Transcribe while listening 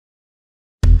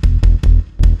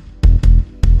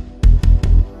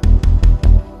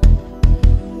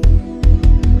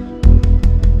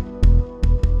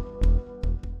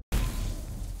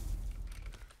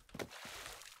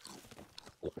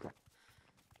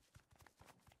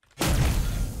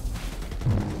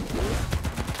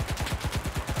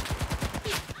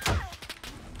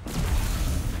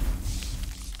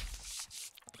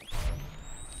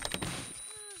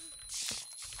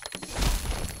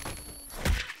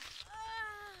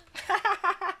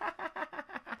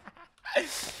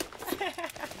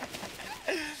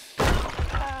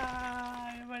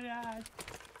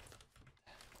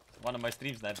of my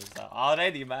stream snipers.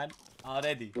 Already, man.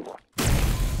 Already.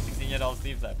 16-year-old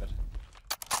stream sniper.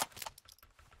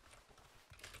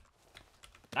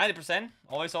 90%?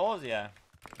 Always solos? Yeah.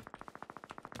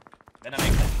 Then I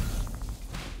make sense.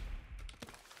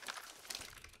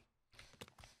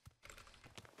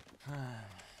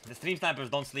 The stream snipers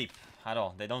don't sleep at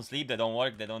all. They don't sleep, they don't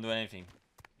work, they don't do anything.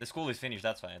 The school is finished,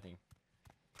 that's why I think.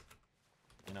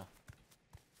 You know.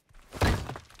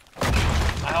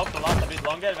 I hope to last a bit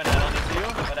longer when I run into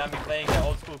you, but I've been playing the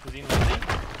old school cuisine lately.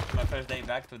 My first day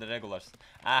back to the regulars.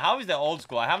 How is the old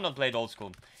school? I have not played old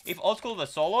school. If old school was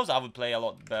solos, I would play a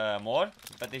lot more,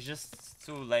 but it's just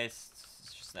too less.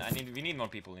 We need more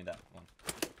people in that one.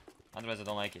 Otherwise I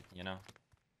don't like it, you know.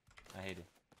 I hate it.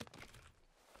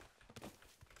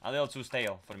 A little too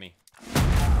stale for me.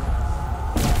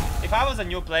 If I was a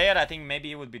new player, I think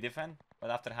maybe it would be different. But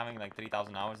after having like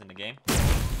 3,000 hours in the game,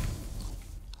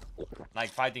 like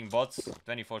fighting bots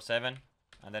 24/7,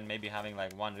 and then maybe having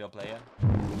like one real player,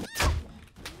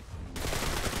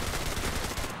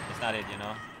 it's not it, you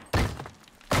know.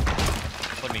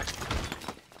 For me,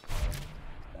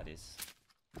 that is.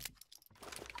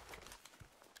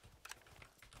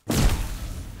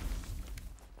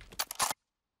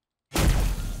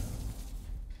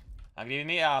 Agree with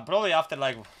me? Probably after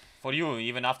like, for you,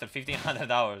 even after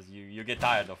 1500 hours, you get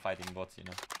tired of fighting bots, you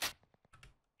know.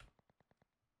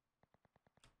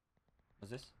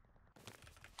 What's this?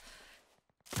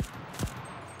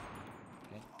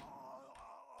 Okay.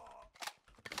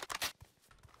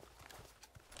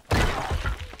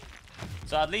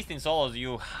 So at least in solos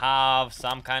you have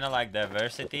some kind of like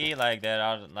diversity, like there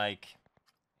are like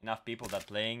enough people that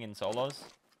playing in solos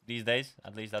these days.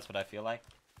 At least that's what I feel like,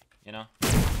 you know.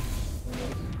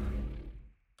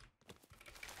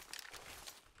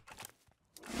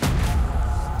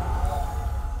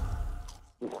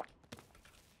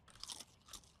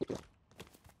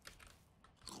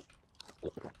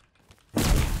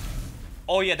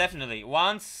 Oh yeah, definitely.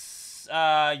 Once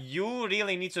you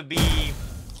really need to be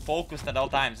focused at all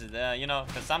times, you know,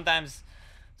 because sometimes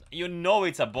you know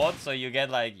it's a bot, so you get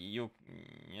like you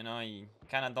know, you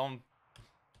kind of don't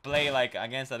play like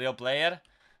against a real player,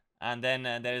 and then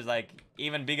there's like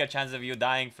even bigger chance of you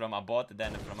dying from a bot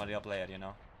than from a real player, you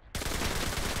know.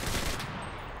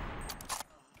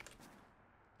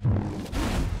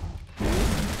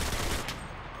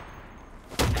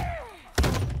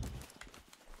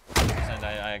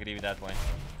 I agree with that point,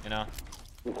 you know.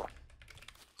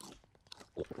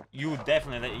 You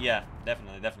definitely, yeah,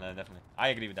 definitely. I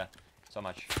agree with that so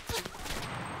much.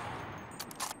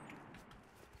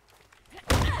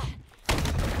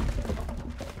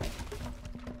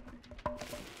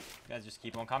 You guys just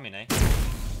keep on coming, eh?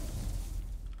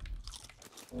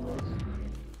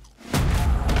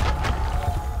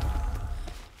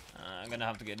 I'm gonna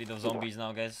have to get rid of zombies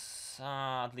now, guys.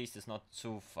 At least it's not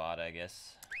too far, I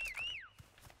guess.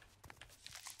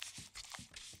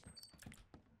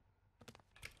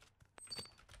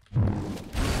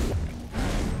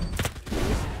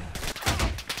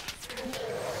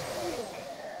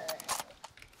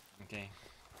 Okay.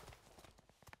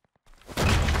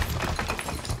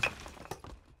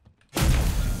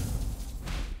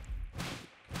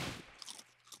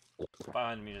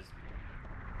 500 meters.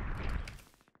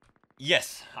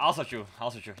 Yes, also true,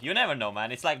 You never know,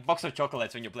 man. It's like box of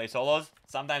chocolates when you play solos.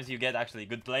 Sometimes you get actually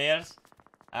good players.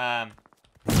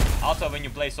 Also, when you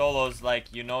play solos,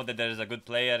 like, you know that there is a good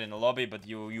player in the lobby, but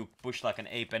you push like an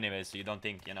ape anyway, so you don't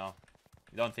think, you know,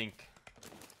 you don't think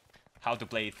how to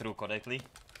play it through correctly.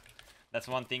 That's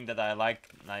one thing that I like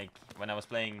when I was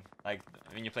playing, like,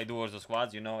 when you play duos or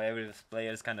squads, you know, every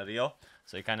player is kind of real,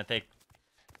 so you kind of take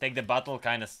the battle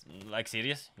kind of like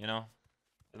serious, you know.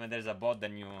 But when there's a bot,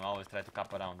 then you always try to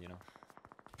cap around, you know.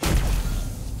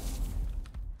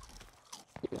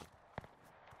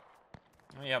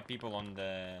 Oh, you have people on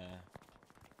the...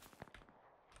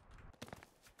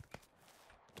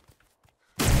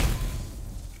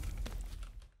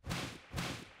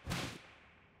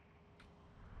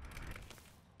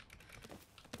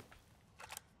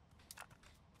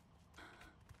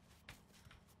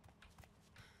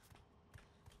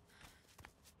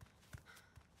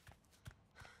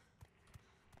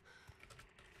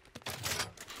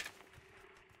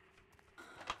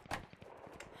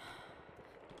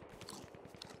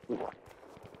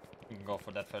 You can go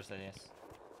for that first, I guess.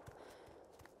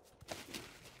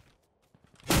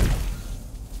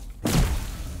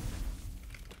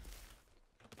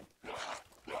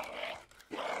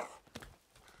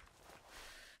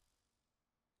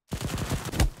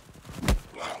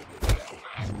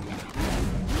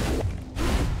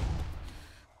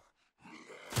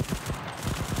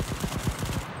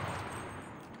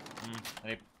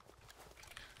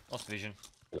 vision.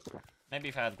 Maybe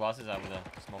if I had glasses, I would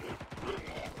smoke it.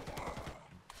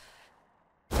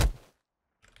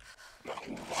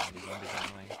 These zombies are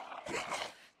annoying.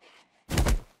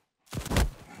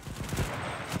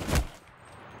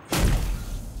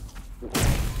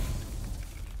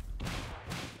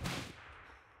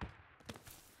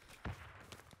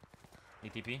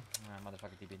 TP?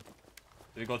 Motherfucker TP. Do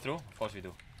we go through? Of course we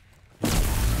do.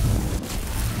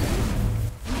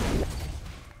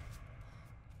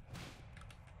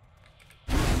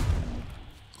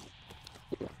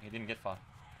 He didn't get far.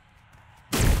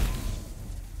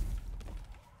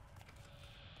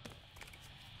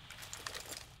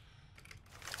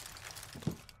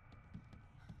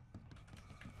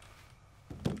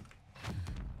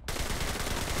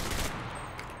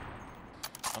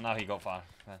 Oh, now he got far.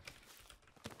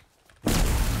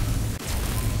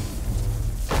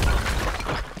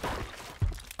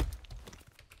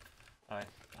 Alright.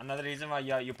 Another reason why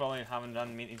you probably haven't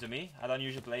run into me. I don't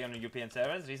usually play on European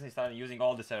servers. Recently started using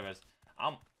all the servers.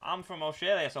 I'm from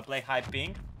Australia, so play high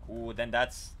ping. Ooh, then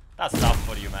that's tough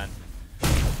for you, man.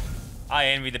 I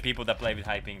envy the people that play with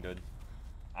high ping, dude.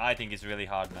 I think it's really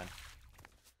hard, man.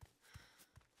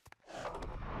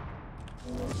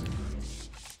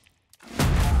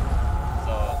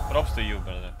 So props to you,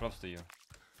 brother. Props to you.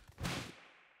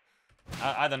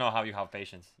 I don't know how you have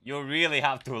patience. You really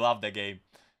have to love the game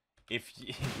if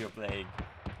you're playing.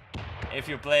 If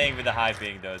you're playing with a high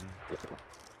ping, dude.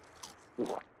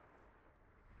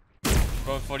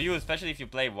 For you, especially if you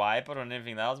play Viper or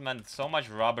anything else, man, so much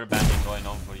rubber banding going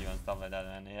on for you and stuff like that,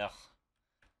 man. Ugh.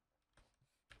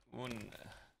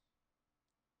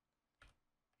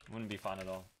 Wouldn't be fun at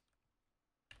all.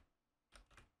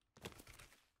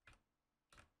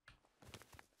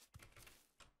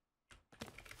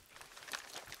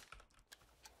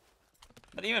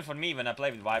 But even for me, when I play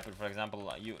with Viper, for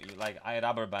example, you like I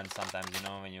rubber band sometimes, you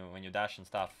know, when you dash and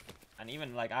stuff, and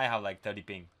even like I have like 30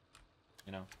 ping,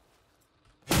 you know.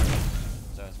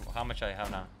 So how much I have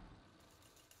now?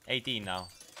 18 now,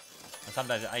 and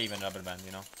sometimes I even rubber band,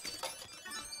 you know.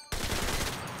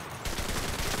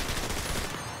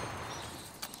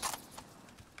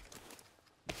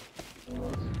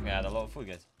 Yeah, a lot of food,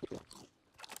 guys.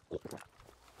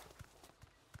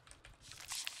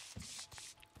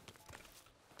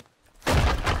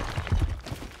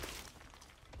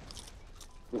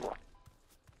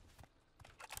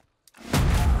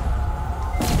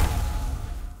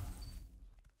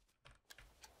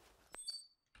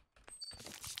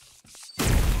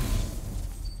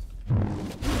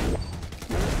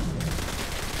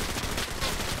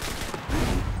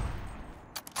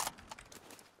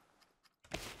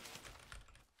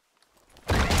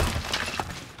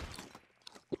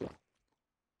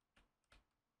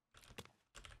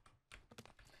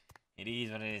 It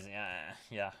is what it is.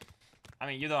 Yeah. I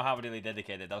mean, you don't have really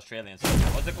dedicated Australian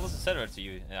server. What's the closest server to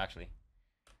you, actually?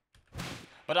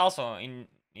 But also in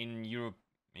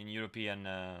European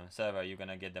server, you're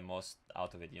gonna get the most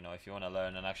out of it. You know, if you wanna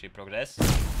learn and actually progress,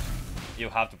 you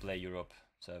have to play Europe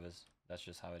servers. That's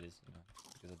just how it is, you know,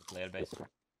 because of the player base.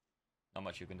 Not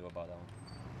much you can do about that one.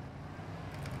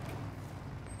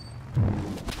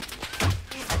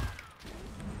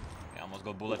 Okay, almost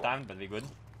got bullet timed, but we're good.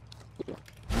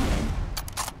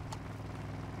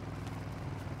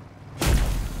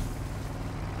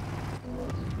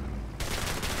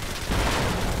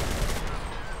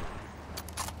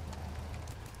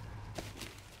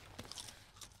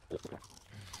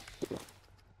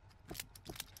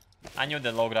 I knew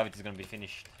the low gravity is gonna be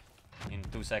finished in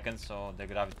 2 seconds, so the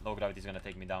low gravity is gonna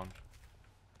take me down.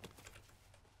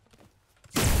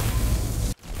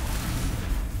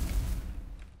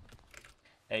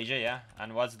 AJ, yeah?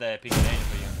 And what's the pick range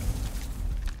for you?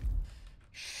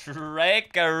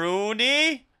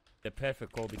 Shrekaruni? The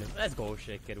perfect combination. Let's go,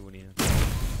 Shrekaruni.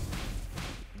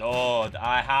 Dude,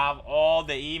 I have all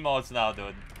the emotes now,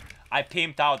 dude. I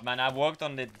pimped out, man. I worked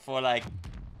on it for like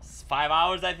 5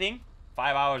 hours, I think.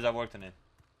 5 hours I worked on it.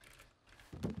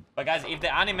 But guys, if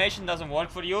the animation doesn't work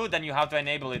for you, then you have to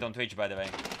enable it on Twitch, by the way.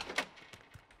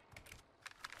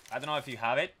 I don't know if you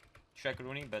have it,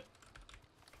 Shrekaruni, but...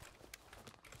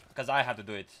 because I had to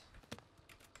do it.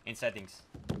 In settings.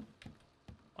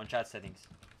 On chat settings.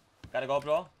 Gotta go,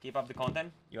 bro. Keep up the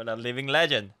content. You're a living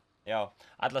legend. Yo,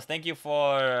 Atlas, thank you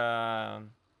for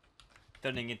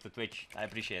turning into Twitch. I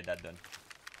appreciate that, dude.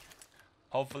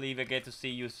 Hopefully we get to see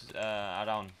you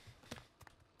around.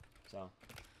 So,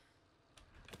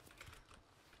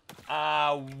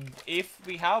 if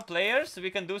we have players, we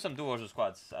can do some duos or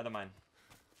squads. I don't mind.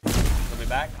 We'll be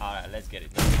back. All right, let's get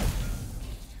it.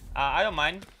 I don't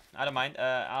mind. I don't mind.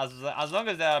 As long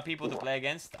as there are people to play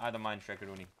against, I don't mind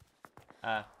Shrekaruni.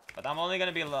 But I'm only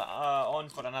gonna be on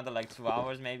for another like 2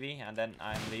 hours maybe, and then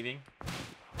I'm leaving.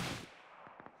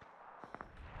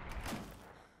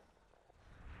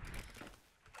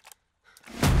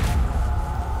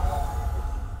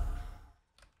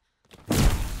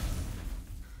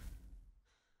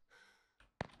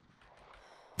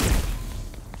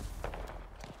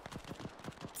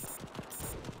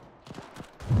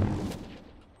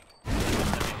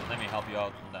 Let me help you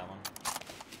out on that one.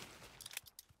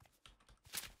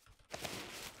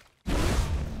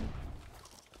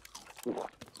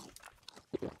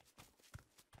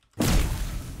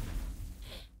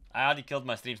 I already killed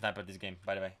my stream sniper this game,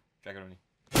 by the way. Dragaruni.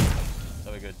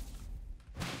 So we're good.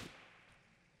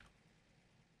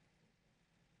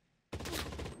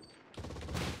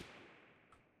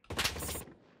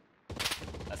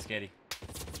 That's scary.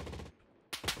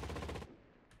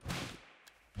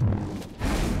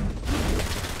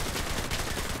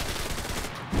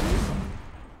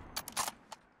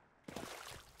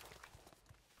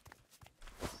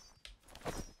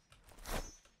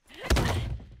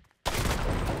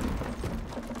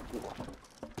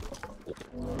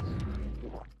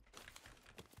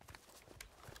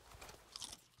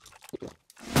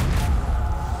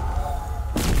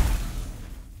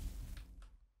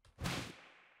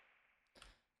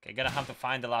 Okay, gonna have to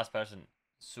find the last person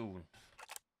soon.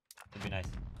 Would be nice.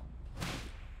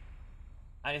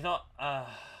 And it's not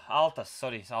Altas,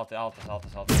 sorry, it's Altas.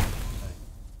 Sorry.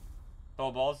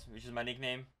 Tall balls, which is my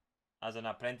nickname as an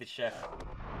apprentice chef.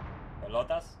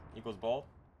 Pelotas equals ball.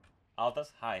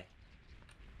 Altas, hi.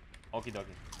 Okie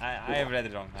dokie. I have read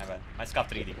it wrong, my bad. I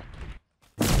scuffed reading.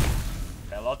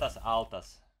 Pelotas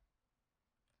altas.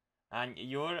 And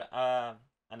you're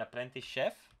an apprentice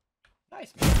chef?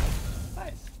 Nice, man.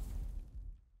 Nice.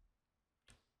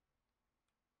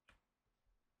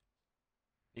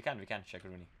 We can check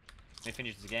Rooney. Let me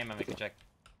finish this game and we can check.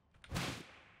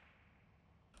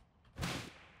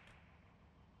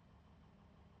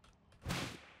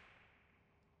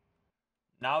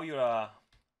 Now you're a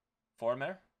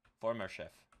former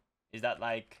chef. Is that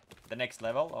like the next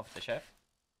level of the chef?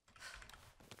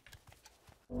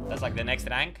 That's like the next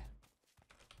rank?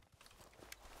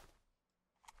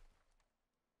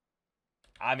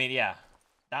 I mean, yeah.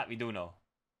 That we do know.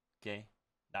 Okay?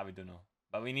 That we do know.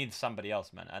 But we need somebody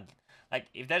else, man. And like,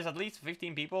 if there's at least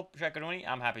 15 people, Shakaruni,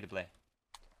 I'm happy to play.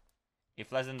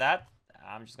 If less than that,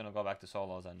 I'm just gonna go back to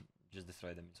solos and just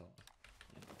destroy them in solos.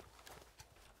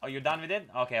 Oh, you're done with it?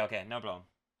 Okay, no problem.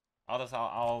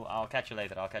 I'll catch you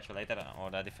later. I'll catch you later or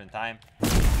at a different time.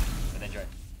 But enjoy.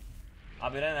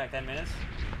 I'll be there in like 10 minutes.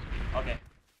 Okay.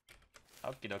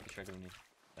 Okie dokie, Shakaruni.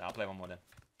 Yeah, I'll play one more then.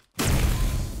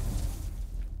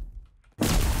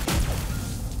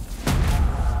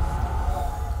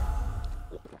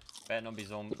 Better not be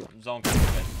zone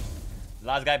camper.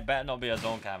 Last guy better not be a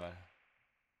zone camper.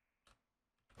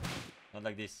 Not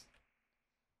like this.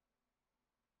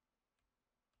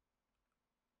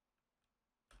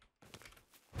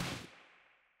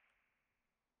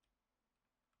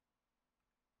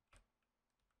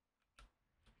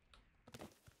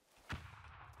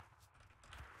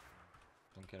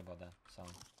 Don't care about that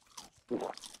sound.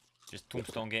 Just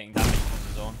tombstone getting damage from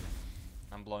the zone.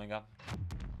 I'm blowing up.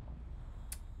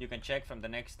 You can check from the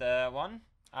next one.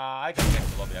 I can check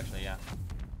the lobby actually, yeah.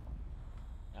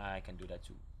 I can do that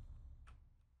too.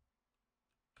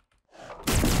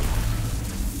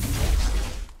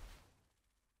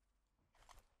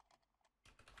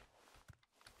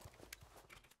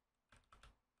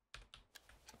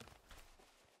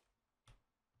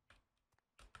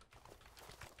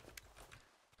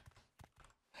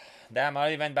 Damn, I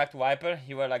already went back to Viper.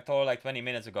 You were like told like 20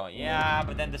 minutes ago. Yeah,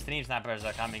 but then the stream snipers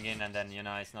are coming in and then, you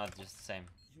know, it's not just the same.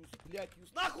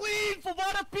 So,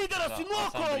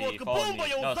 somebody followed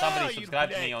me. No, somebody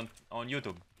subscribed to me on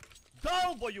YouTube.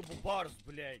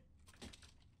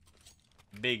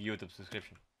 Big YouTube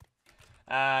subscription.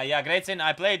 Yeah, great sin.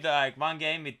 I played like one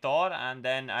game with Thor and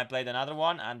then I played another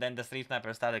one and then the stream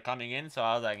sniper started coming in, so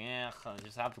I was like, yeah, I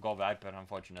just have to go Viper,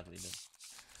 unfortunately. But,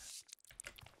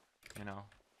 you know,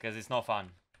 because it's no fun.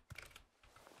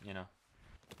 You know.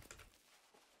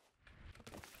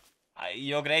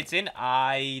 You're great sin.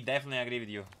 I definitely agree with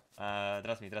you.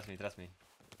 Trust me.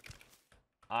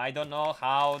 I don't know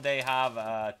how they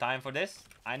have time for this.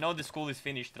 I know the school is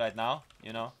finished right now,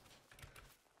 you know.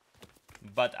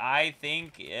 But I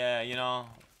think, you know,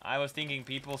 I was thinking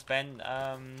people spend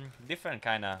different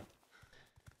kind of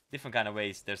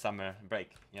ways their summer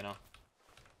break, you know.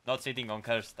 Not sitting on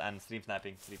cursed and stream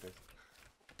sniping sleepers.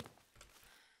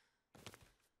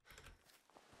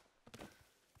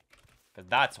 Cause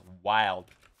that's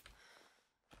wild.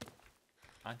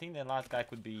 I think the last guy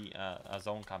could be a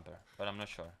zone camper, but I'm not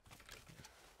sure.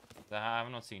 I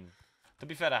have not seen. To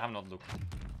be fair, I have not looked.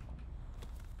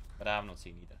 But I have not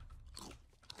seen either.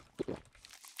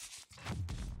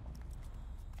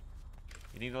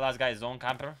 You think the last guy is zone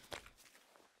camper?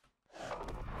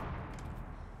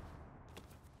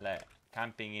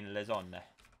 Camping in le zone.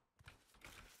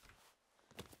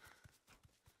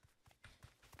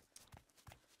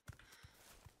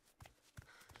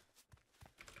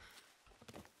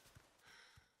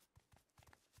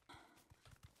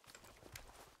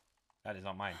 That is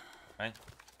not mine, right?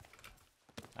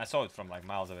 I saw it from like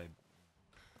miles away.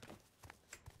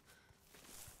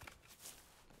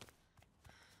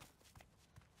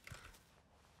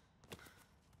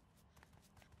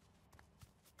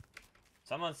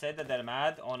 Someone said that they're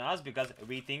mad on us because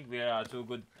we think we are too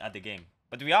good at the game.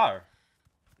 But we are.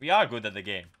 We are good at the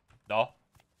game. Though.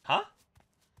 Huh?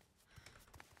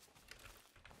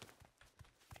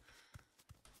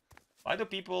 Why do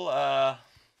people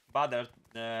bother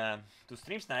to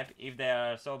stream snipe if they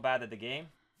are so bad at the game?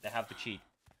 They have to cheat.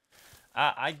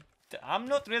 I'm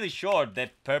not really sure the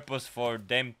purpose for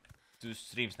them to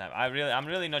stream snipe. I'm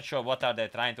really not sure what are they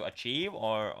trying to achieve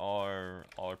or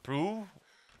prove.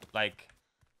 Like,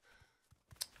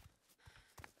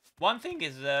 one thing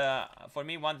is for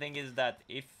me, one thing is that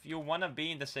if you wanna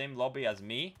be in the same lobby as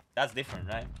me, that's different,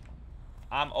 right?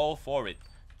 I'm all for it.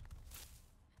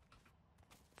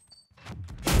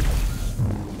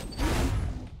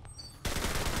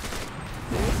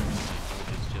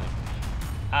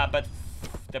 But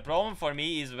the problem for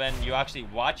me is when you actually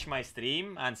watch my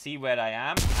stream and see where I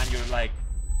am and you're like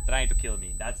trying to kill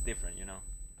me. That's different, you know.